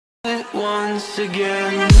once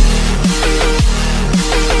again.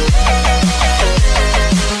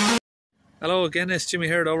 Hello again, it's Jimmy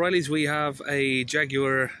here at O'Reilly's. We have a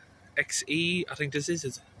Jaguar XE, I think this is.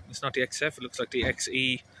 It's not the XF, it looks like the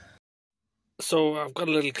XE. So I've got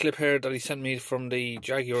a little clip here that he sent me from the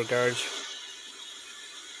Jaguar garage.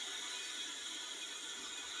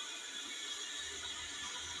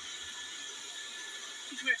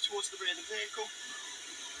 Move towards the rear of the vehicle.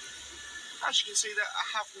 As you can see there, I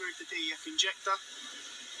have moved the DEF injector,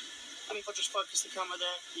 and if I just focus the camera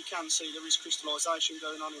there, you can see there is crystallisation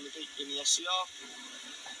going on in the SCR.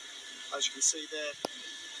 As you can see there,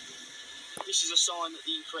 this is a sign that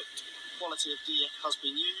the incorrect quality of DEF has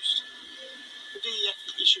been used. The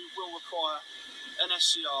DEF issue will require an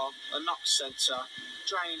SCR, a NOx sensor,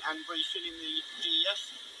 draining and refilling the DEF,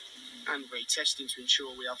 and retesting to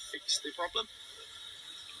ensure we have fixed the problem.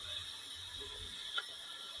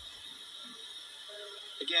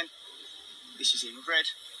 Again, this is in red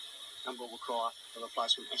and will require a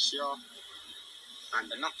replacement SCR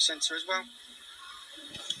and a NOx sensor as well.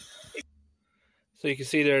 So you can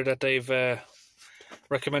see there that they've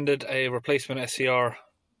recommended a replacement SCR,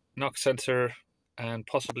 NOx sensor and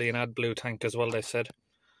possibly an AdBlue tank as well, they said.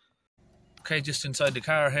 Okay, just inside the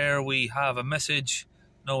car here we have a message: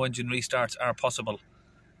 no engine restarts are possible.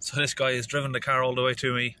 So this guy has driven the car all the way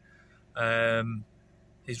to me.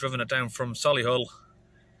 He's driven it down from Solihull,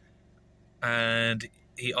 and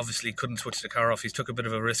he obviously couldn't switch the car off. He's took a bit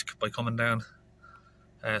of a risk by coming down.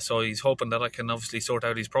 So he's hoping that I can obviously sort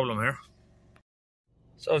out his problem here.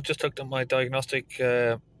 So I've just hooked up my diagnostic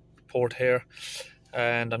port here,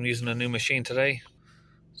 and I'm using a new machine today.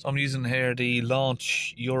 So I'm using here the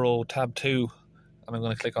Launch Euro Tab 2, and I'm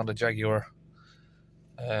going to click on the Jaguar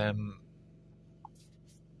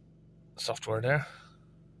software there.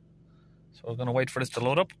 So we're going to wait for this to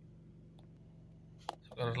load up.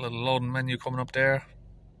 So got a little loading menu coming up there.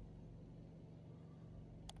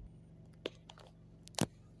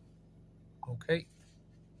 Okay.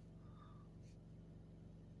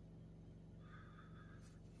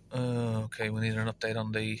 Okay, we need an update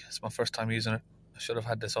on the... It's my first time using it. I should have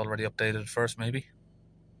had this already updated first, maybe.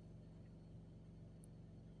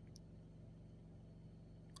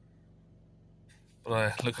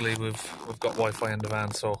 But luckily we've got Wi-Fi in the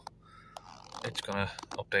van, so it's gonna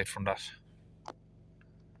update from that.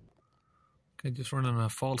 Okay, just running a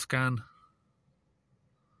fault scan.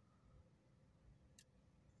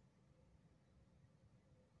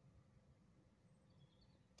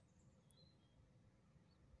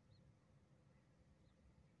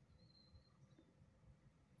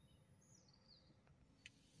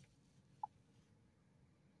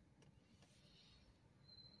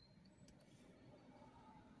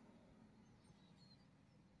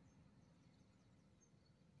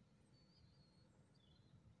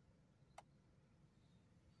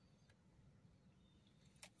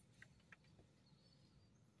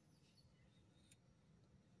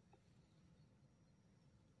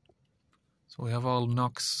 So we have all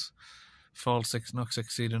NOx faults, NOx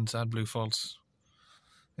exceedance, AdBlue faults,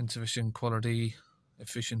 insufficient quality,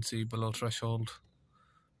 efficiency below threshold,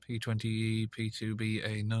 P20EE,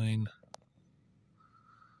 P2BAE9,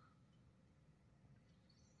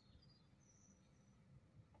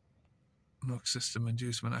 NOx system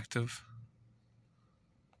inducement active.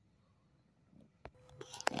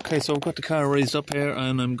 Okay, so I've got the car raised up here,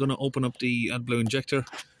 and I'm going to open up the AdBlue injector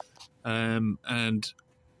and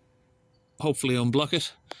hopefully unblock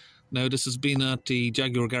it. Now this has been at the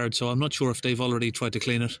Jaguar garage, so I'm not sure if they've already tried to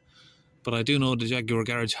clean it, but I do know the Jaguar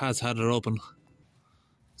garage has had it open.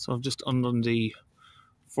 So I've just undone the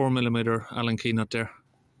 4mm Allen key nut there.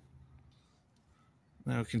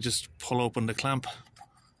 Now we can just pull open the clamp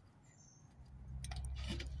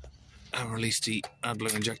and release the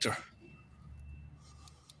AdBlue injector.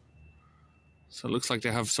 So it looks like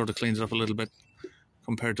they have sort of cleaned it up a little bit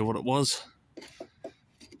compared to what it was.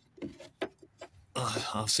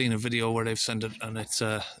 I've seen a video where they've sent it, and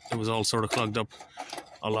it was all sort of clogged up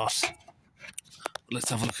a lot. Let's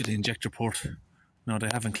have a look at the injector port. No, they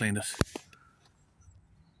haven't cleaned it.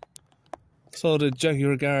 So the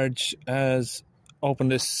Jaguar garage has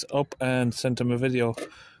opened this up and sent him a video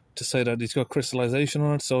to say that it's got crystallization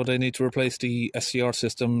on it, so they need to replace the SCR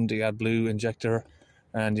system, the AdBlue injector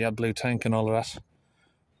and the AdBlue tank and all of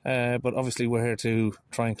that. But obviously we're here to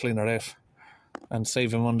try and clean it out and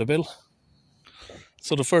save him on the bill.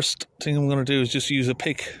 So the first thing I'm going to do is just use a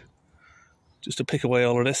pick, just to pick away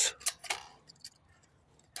all of this.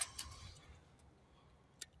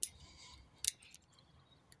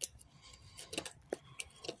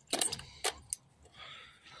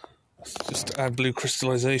 It's just AdBlue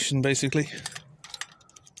crystallization basically.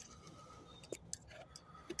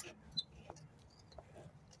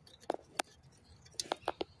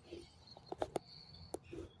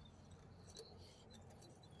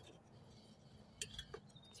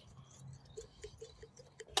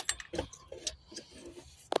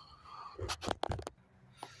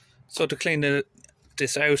 So to clean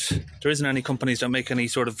this out, there isn't any companies that make any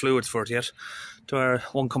sort of fluids for it yet. There are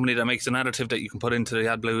one company that makes an additive that you can put into the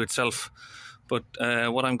AdBlue itself. But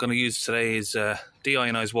what I'm going to use today is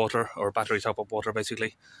deionized water, or battery top-up water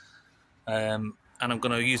basically. And I'm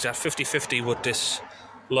going to use that 50-50 with this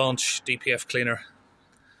Launch DPF cleaner.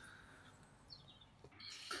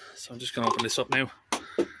 So I'm just going to open this up now.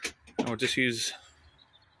 And we'll just use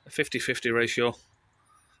a 50-50 ratio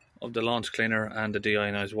of the Launch cleaner and the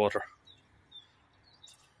deionized water.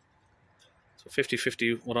 So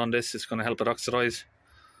 50-50 what on this is going to help it oxidize.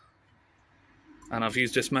 And I've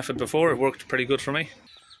used this method before, it worked pretty good for me.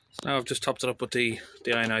 So now I've just topped it up with the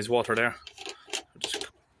deionized water there. I'll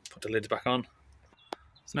just put the lids back on.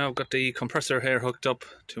 So now I've got the compressor here hooked up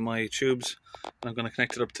to my tubes, and I'm going to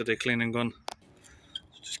connect it up to the cleaning gun.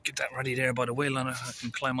 So just get that ready there by the wheel on it. I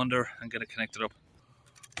can climb under and get it connected up.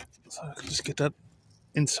 So I can just get that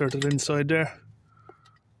inserted inside there.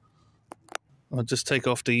 I'll just take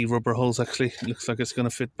off the rubber holes actually, it looks like it's going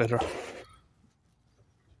to fit better.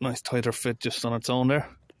 Nice tighter fit just on its own there.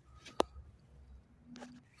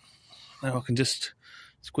 Now I can just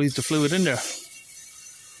squeeze the fluid in there.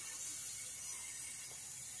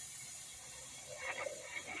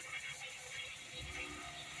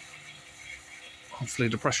 Hopefully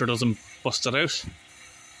the pressure doesn't bust it out.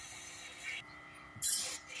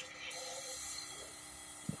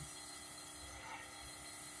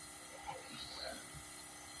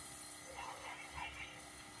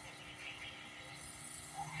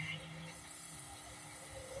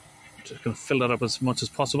 Just going to fill that up as much as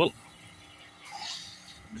possible.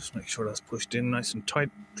 Just make sure that's pushed in nice and tight.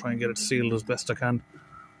 Try and get it sealed as best I can.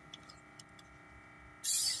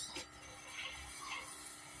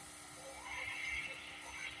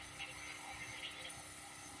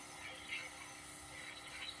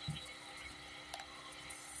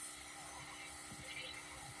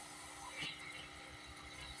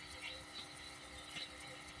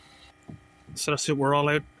 So that's it, we're all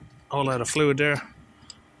out of fluid there.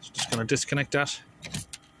 So just going to disconnect that.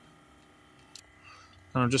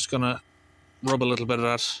 And I'm just going to rub a little bit of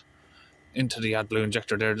that into the AdBlue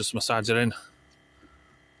injector there, just massage it in.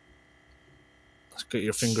 Just get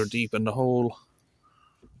your finger deep in the hole.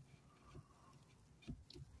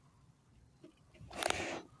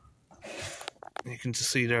 You can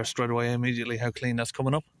just see there straight away immediately how clean that's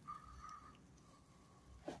coming up.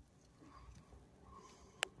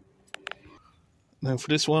 Now for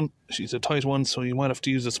this one, she's a tight one, so you might have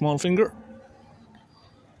to use a small finger.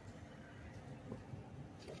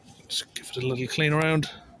 Just give it a little clean around.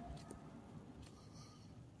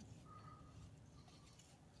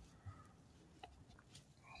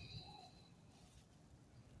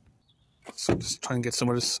 So just try and get some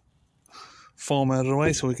of this foam out of the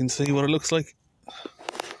way so we can see what it looks like.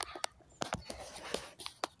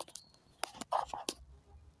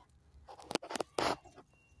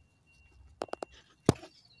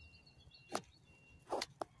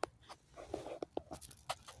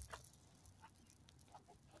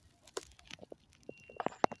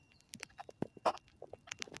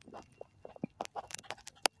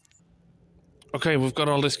 Okay, we've got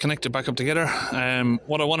all this connected back up together.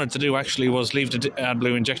 What I wanted to do actually was leave the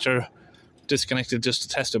AdBlue injector disconnected just to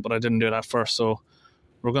test it, but I didn't do that first. So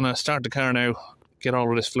we're going to start the car now, get all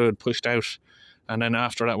of this fluid pushed out, and then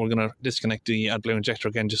after that we're going to disconnect the AdBlue injector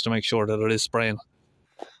again just to make sure that it is spraying.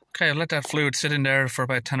 Okay, I've let that fluid sit in there for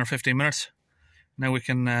about 10 or 15 minutes. Now we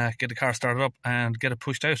can get the car started up and get it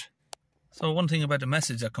pushed out. So one thing about the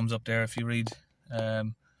message that comes up there, if you read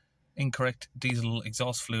incorrect diesel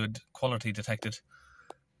exhaust fluid quality detected.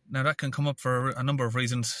 Now that can come up for a number of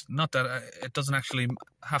reasons. Not that it doesn't actually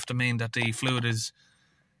have to mean that the fluid is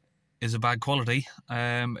a bad quality.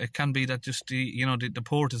 It can be that just the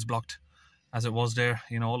port is blocked, as it was there.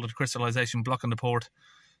 All of the crystallization blocking the port.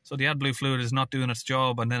 So the AdBlue fluid is not doing its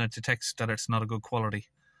job, and then it detects that it's not a good quality.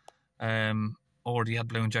 Or the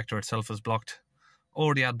AdBlue injector itself is blocked,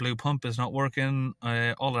 or the AdBlue pump is not working.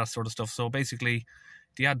 All that sort of stuff. So basically,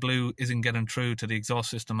 the AdBlue isn't getting through to the exhaust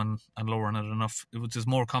system and lowering it enough, which is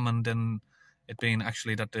more common than it being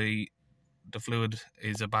actually that the fluid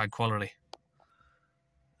is a bad quality.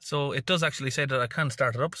 So it does actually say that I can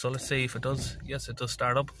start it up, so let's see if it does. Yes, it does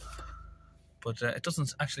start up, but it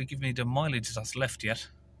doesn't actually give me the mileage that's left yet.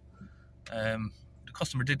 The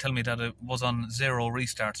customer did tell me that it was on 0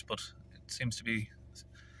 restarts, but it seems to be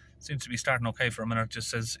starting okay for a minute. It just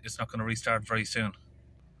says it's not going to restart very soon.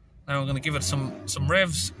 Now I'm going to give it some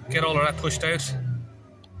revs, get all of that pushed out.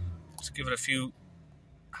 Just give it a few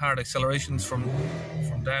hard accelerations from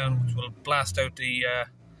down, which will blast out the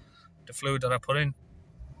fluid that I put in.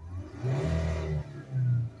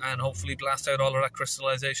 and hopefully blast out all of that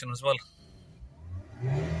crystallization as well.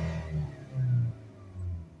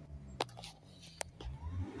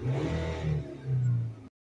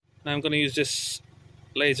 Now I'm going to use this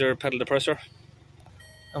laser pedal depressor,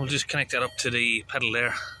 and we'll just connect that up to the pedal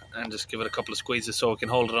there and just give it a couple of squeezes so it can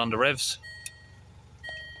hold it on the revs.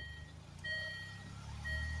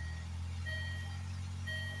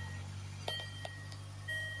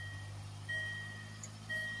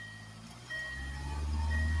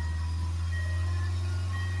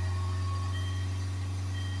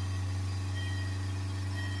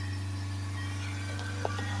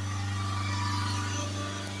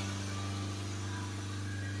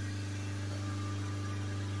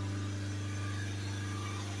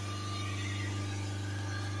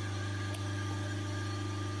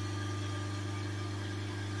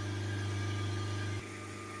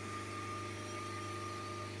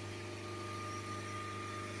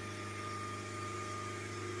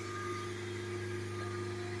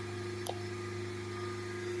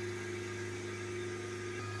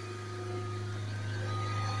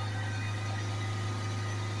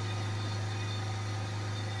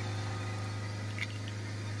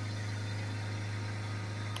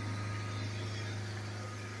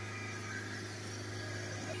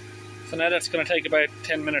 So now that's going to take about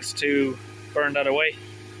 10 minutes to burn that away.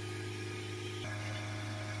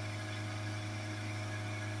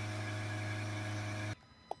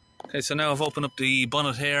 Okay, so now I've opened up the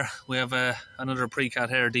bonnet here. We have another pre-cat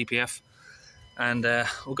here, DPF, and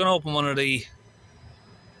we're going to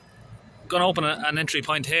open an entry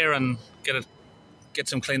point here and get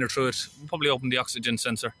some cleaner through it. We'll probably open the oxygen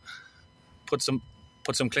sensor, put some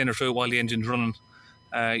cleaner through it while the engine's running.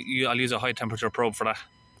 I'll use a high temperature probe for that.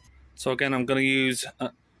 So again, I'm going to use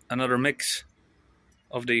another mix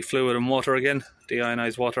of the fluid and water again,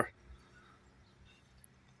 deionized water.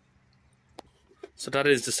 So that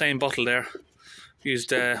is the same bottle there.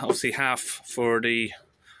 Used obviously half for the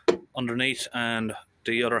underneath and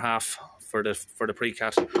the other half for the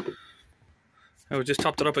pre-cat. I would just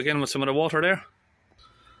topped it up again with some of the water there.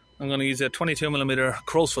 I'm going to use a 22mm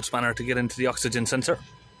crow's foot spanner to get into the oxygen sensor.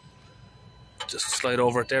 Just slide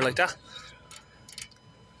over it there like that.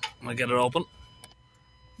 I'll get it open.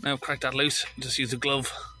 Now crack that loose, just use a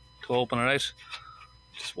glove to open it out.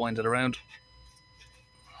 Just wind it around.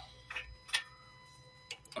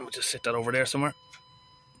 And we'll just sit that over there somewhere.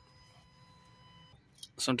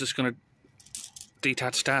 So I'm just going to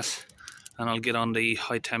detach that, and I'll get on the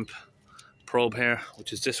high temp probe here,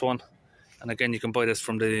 which is this one. And again, you can buy this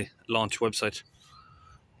from the launch website.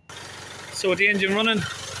 So with the engine running,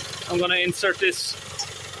 I'm going to insert this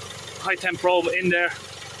high temp probe in there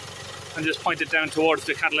and just point it down towards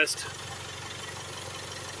the catalyst.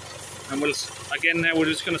 And we'll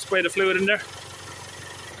just going to spray the fluid in there.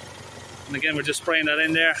 And again, we're just spraying that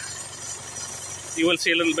in there. You will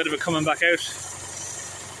see a little bit of it coming back out.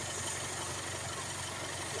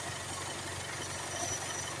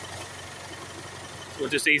 So we'll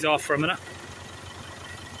just ease off for a minute.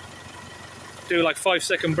 Do like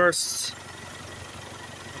 5-second bursts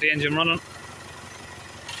with the engine running.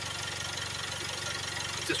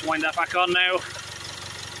 Just wind that back on now.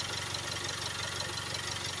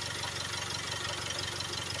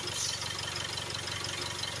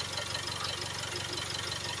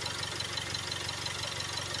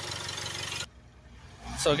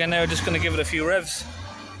 So again, now we're just going to give it a few revs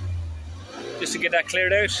just to get that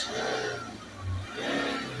cleared out.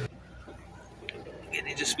 Again,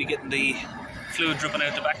 you just be getting the fluid dripping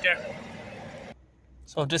out the back there.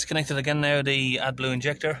 So I've disconnected again now the AdBlue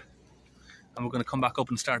injector, and we're going to come back up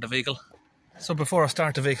and start the vehicle. So before I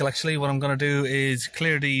start the vehicle, actually, what I'm going to do is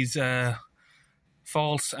clear these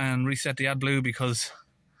faults and reset the AdBlue, because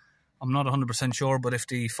I'm not 100% sure, but if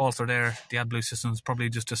the faults are there, the AdBlue system's probably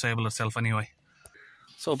just disabled itself anyway.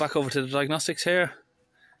 So back over to the diagnostics here,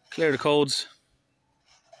 clear the codes,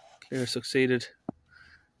 clear succeeded.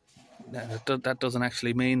 That doesn't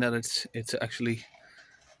actually mean that it's actually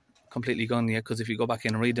completely gone yet, because if you go back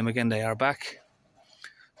in and read them again, they are back.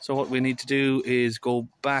 So what we need to do is go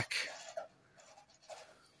back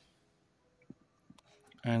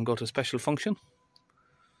and go to special function.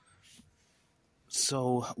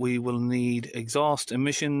 So we will need exhaust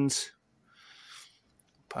emissions,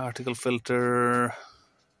 particle filter,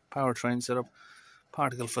 powertrain setup,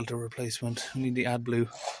 particle filter replacement. We need the AdBlue.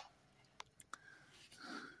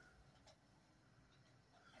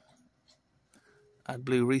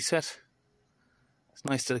 AdBlue reset. It's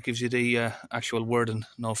nice that it gives you the actual wording,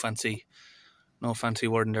 no fancy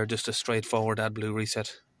wording there, just a straightforward AdBlue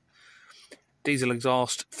reset. Diesel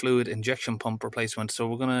exhaust fluid injection pump replacement. So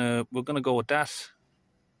we're gonna go with that.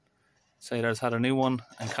 SELECTIVE's had a new one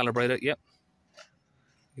and calibrate it. Yep.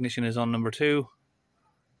 Ignition is on number 2.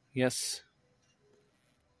 Yes.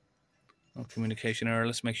 No communication error.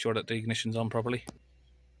 Let's make sure that the ignition's on properly.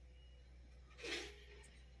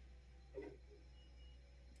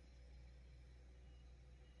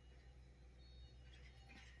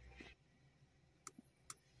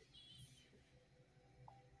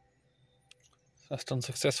 That's done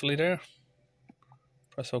successfully there.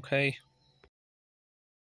 Press OK.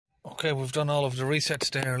 Okay, we've done all of the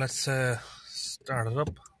resets there. Let's start it up.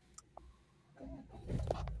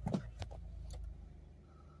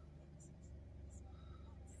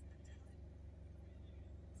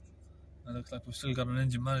 It looks like we've still got an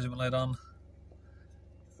engine management light on.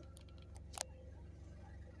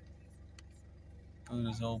 Boot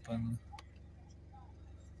is open.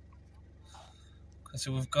 Okay,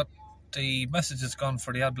 so we've got the message has gone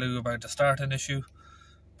for the AdBlue about the starting issue,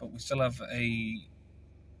 but we still have a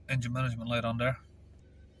engine management light on there.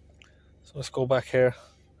 So let's go back here.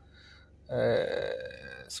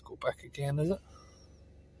 Let's go back again, is it?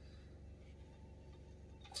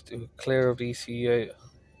 Let's do a clear of the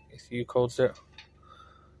ECU codes there.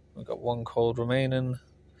 We've got one code remaining.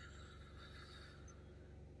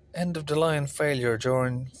 End of the line failure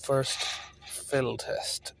during first fill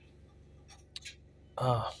test.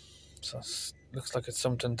 So it looks like it's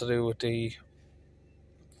something to do with the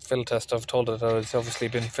fill test. I've told it that it's obviously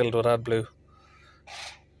been filled with AdBlue.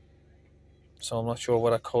 So I'm not sure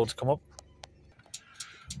where that code's come up.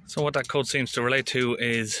 So what that code seems to relate to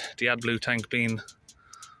is the AdBlue tank being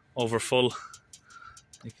over full.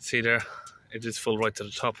 You can see there, it is full right to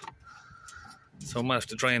the top. So I might have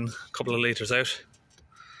to drain a couple of litres out.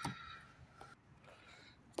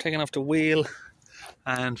 Taking off the wheel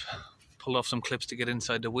and pulled off some clips to get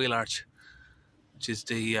inside the wheel arch, which is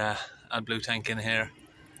the AdBlue tank in here.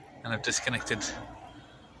 And I've disconnected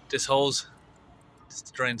this hose just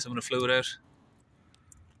to drain some of the fluid out.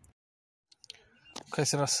 Okay,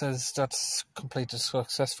 so that says that's completed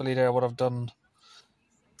successfully there. What I've done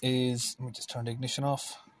is, let me just turn the ignition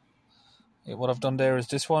off. What I've done there is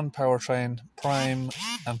this one, powertrain, prime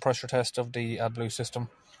and pressure test of the AdBlue system.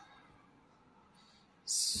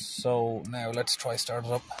 So now let's try start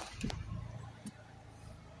it up.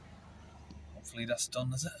 Hopefully that's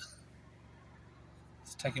done, is it?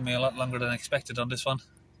 It's taking me a lot longer than expected on this one.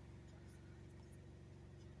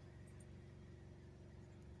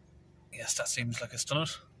 Yes, that seems like it's done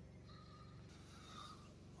it.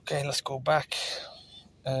 Okay, let's go back.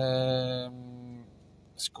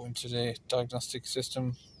 Let's go into the diagnostic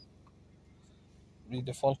system. Read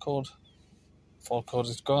the fault code. Fault code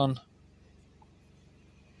is gone.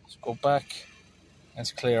 Let's go back. And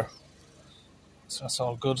it's clear. So that's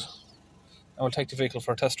all good. And we'll take the vehicle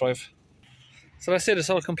for a test drive. So that's it,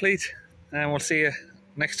 it's all complete. And we'll see you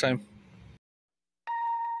next time.